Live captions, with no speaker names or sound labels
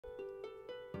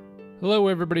Hello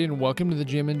everybody and welcome to the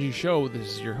GMNG Show. This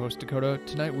is your host Dakota.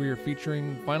 Tonight we are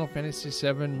featuring Final Fantasy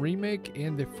VII Remake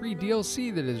and the free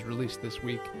DLC that is released this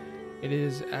week. It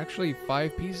is actually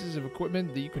 5 pieces of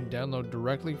equipment that you can download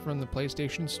directly from the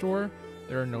PlayStation Store.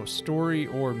 There are no story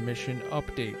or mission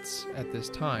updates at this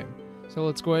time. So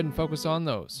let's go ahead and focus on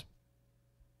those.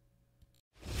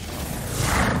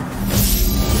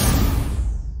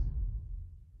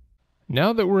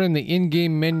 Now that we're in the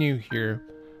in-game menu here,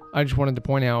 I just wanted to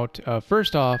point out,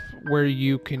 first off, where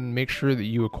you can make sure that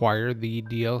you acquire the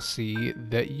DLC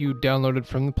that you downloaded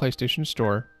from the PlayStation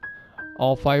Store.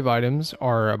 All 5 items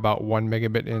are about 1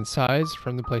 megabit in size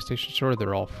from the PlayStation Store.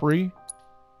 They're all free.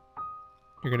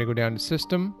 You're going to go down to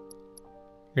System.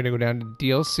 You're going to go down to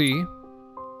DLC.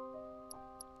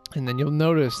 And then you'll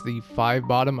notice the 5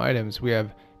 bottom items. We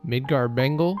have Midgar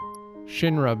Bangle,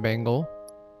 Shinra Bangle,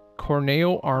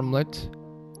 Corneo Armlet,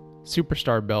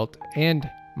 Superstar Belt, and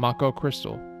Mako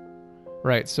Crystal.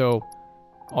 Right, so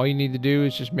all you need to do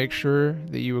is just make sure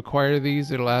that you acquire these.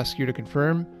 It'll ask you to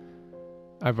confirm.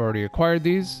 I've already acquired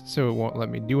these, so it won't let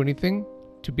me do anything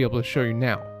to be able to show you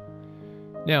now.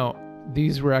 Now,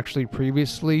 these were actually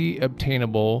previously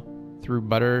obtainable through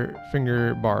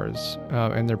Butterfinger bars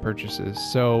and their purchases.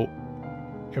 So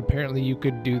apparently you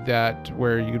could do that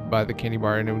where you'd buy the candy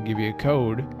bar and it would give you a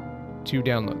code to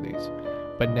download these.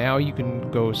 But now you can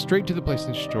go straight to the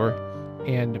PlayStation Store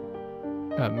and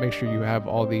make sure you have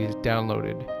all these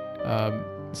downloaded.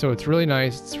 So it's really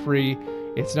nice, it's free,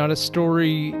 it's not a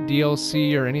story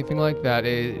DLC or anything like that.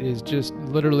 It is just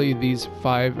literally these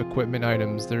 5 equipment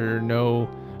items. There are no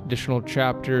additional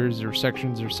chapters or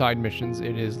sections or side missions.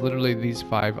 It is literally these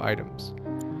 5 items.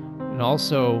 And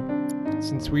also,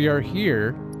 since we are here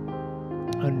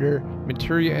under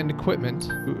materia and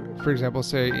equipment, for example,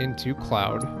 say into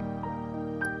Cloud,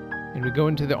 and we go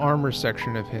into the armor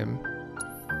section of him,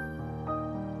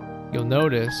 you'll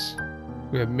notice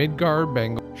we have Midgar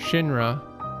Bangle, Shinra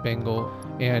Bangle,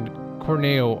 and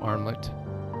Corneo Armlet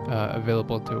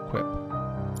available to equip.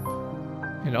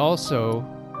 And also,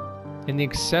 in the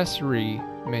accessory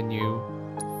menu,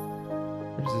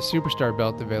 there's the Superstar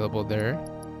Belt available there.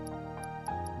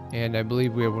 And I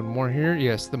believe we have one more here.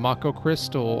 Yes, the Mako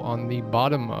Crystal on the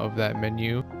bottom of that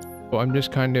menu. So I'm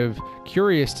just kind of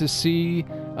curious to see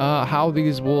how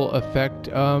these will affect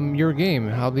your game,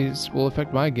 how these will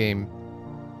affect my game.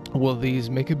 Will these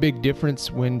make a big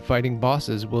difference when fighting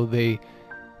bosses? Will they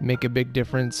make a big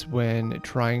difference when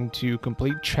trying to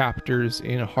complete chapters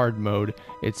in a hard mode?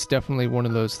 It's definitely one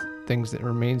of those things that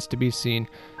remains to be seen.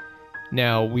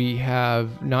 Now, we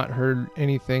have not heard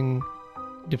anything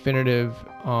definitive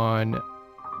on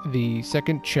the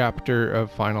second chapter of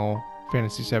Final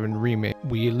Fantasy VII Remake.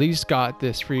 We at least got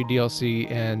this free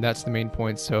DLC, and that's the main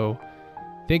point. So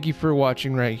thank you for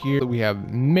watching right here. We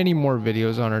have many more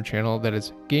videos on our channel. That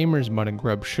is Gamers Mud and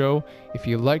Grub Show. If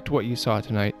you liked what you saw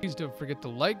tonight, please don't forget to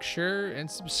like, share, and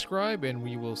subscribe, and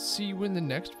we will see you in the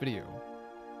next video.